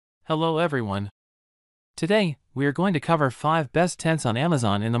Hello everyone. Today, we are going to cover 5 best tents on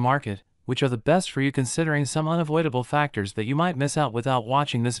Amazon in the market, which are the best for you considering some unavoidable factors that you might miss out without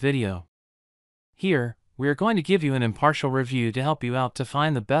watching this video. Here, we are going to give you an impartial review to help you out to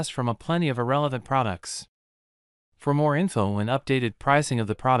find the best from a plenty of irrelevant products. For more info and updated pricing of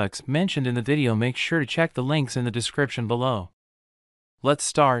the products mentioned in the video, make sure to check the links in the description below. Let's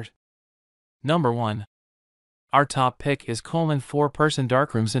start. Number 1. Our top pick is Coleman Person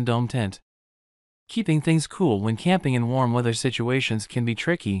Darkroom Sundome Tent. Keeping things cool when camping in warm weather situations can be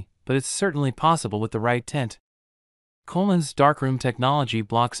tricky, but it's certainly possible with the right tent. Coleman's darkroom technology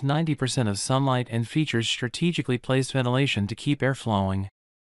blocks 90% of sunlight and features strategically placed ventilation to keep air flowing.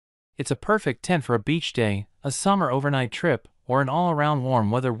 It's a perfect tent for a beach day, a summer overnight trip, or an all-around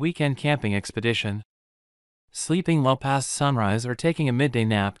warm weather weekend camping expedition. Sleeping well past sunrise or taking a midday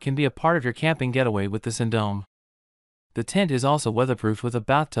nap can be a part of your camping getaway with the Sundome. The tent is also weatherproof with a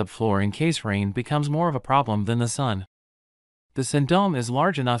bathtub floor in case rain becomes more of a problem than the sun. The Sundome is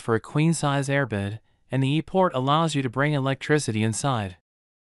large enough for a queen-size airbed, and the E-port allows you to bring electricity inside.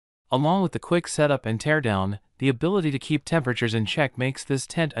 Along with the quick setup and teardown, the ability to keep temperatures in check makes this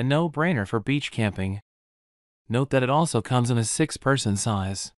tent a no-brainer for beach camping. Note that it also comes in a 6-person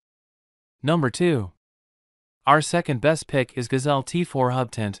size. Number 2. Our second best pick is Gazelle T4 Hub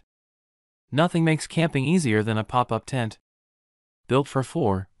Tent. Nothing makes camping easier than a pop-up tent. Built for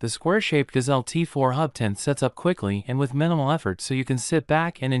 4, the square-shaped Gazelle T4 Hub Tent sets up quickly and with minimal effort so you can sit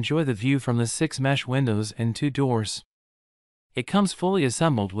back and enjoy the view from the 6 mesh windows and 2 doors. It comes fully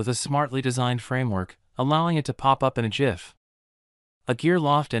assembled with a smartly designed framework, allowing it to pop up in a jiff. A gear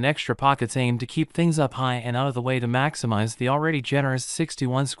loft and extra pockets aim to keep things up high and out of the way to maximize the already generous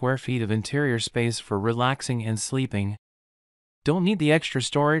 61 square feet of interior space for relaxing and sleeping. Don't need the extra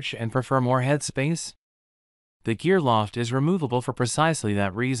storage and prefer more head space? The gear loft is removable for precisely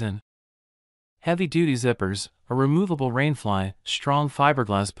that reason. Heavy-duty zippers, a removable rainfly, strong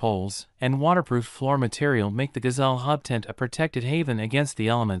fiberglass poles, and waterproof floor material make the Gazelle Hub Tent a protected haven against the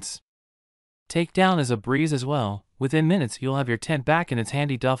elements. Takedown is a breeze as well. Within minutes you'll have your tent back in its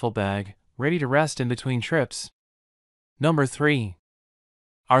handy duffel bag, ready to rest in between trips. Number 3.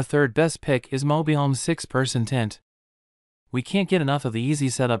 Our third best pick is Mobihome's 6-person tent. We can't get enough of the easy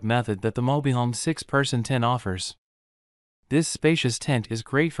setup method that the Mobihome 6-person tent offers. This spacious tent is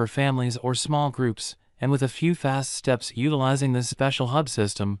great for families or small groups, and with a few fast steps utilizing this special hub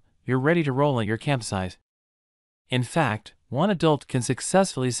system, you're ready to roll at your campsite. In fact, one adult can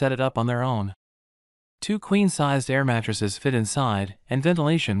successfully set it up on their own. 2 queen-sized air mattresses fit inside, and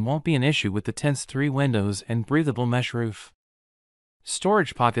ventilation won't be an issue with the tent's 3 windows and breathable mesh roof.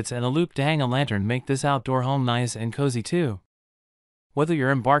 Storage pockets and a loop to hang a lantern make this outdoor home nice and cozy too. Whether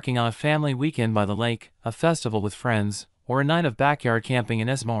you're embarking on a family weekend by the lake, a festival with friends, or a night of backyard camping in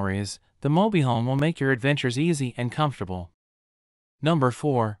Esmores, the Mobihome will make your adventures easy and comfortable. Number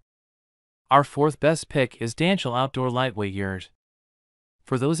 4. Our fourth best pick is DANCHEL Outdoor Lightweight Yurt.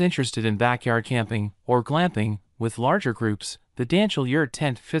 For those interested in backyard camping or glamping with larger groups, the DANCHEL Yurt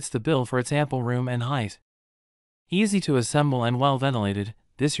tent fits the bill for its ample room and height. Easy to assemble and well ventilated,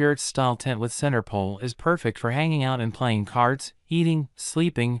 this yurt-style tent with center pole is perfect for hanging out and playing cards, eating,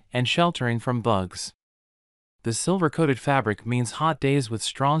 sleeping, and sheltering from bugs. The silver-coated fabric means hot days with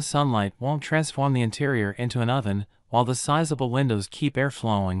strong sunlight won't transform the interior into an oven, while the sizable windows keep air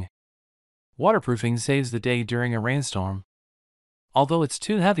flowing. Waterproofing saves the day during a rainstorm. Although it's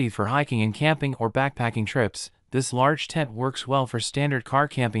too heavy for hiking and camping or backpacking trips, this large tent works well for standard car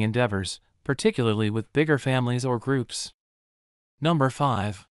camping endeavors, particularly with bigger families or groups. Number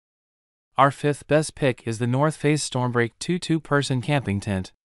 5. Our fifth best pick is the North Face Stormbreak 2-person camping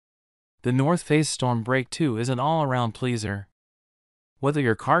tent. The North Face Stormbreak 2 is an all-around pleaser. Whether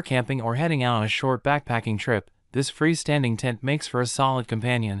you're car camping or heading out on a short backpacking trip, this freestanding tent makes for a solid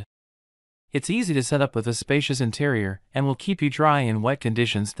companion. It's easy to set up with a spacious interior and will keep you dry in wet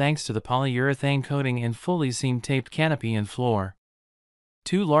conditions thanks to the polyurethane coating and fully seam-taped canopy and floor.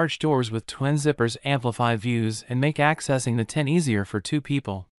 2 large doors with twin zippers amplify views and make accessing the tent easier for 2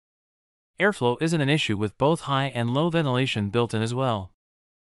 people. Airflow isn't an issue with both high and low ventilation built in as well.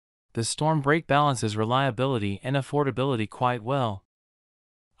 The Stormbreak balances reliability and affordability quite well.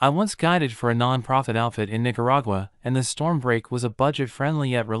 I once guided for a non-profit outfit in Nicaragua, and the Stormbreak was a budget-friendly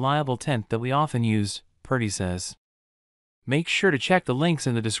yet reliable tent that we often used, Purdy says. Make sure to check the links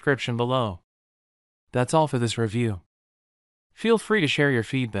in the description below. That's all for this review. Feel free to share your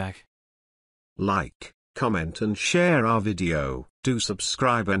feedback. Like, comment and share our video. Do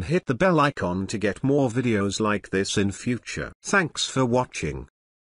subscribe and hit the bell icon to get more videos like this in future. Thanks for watching.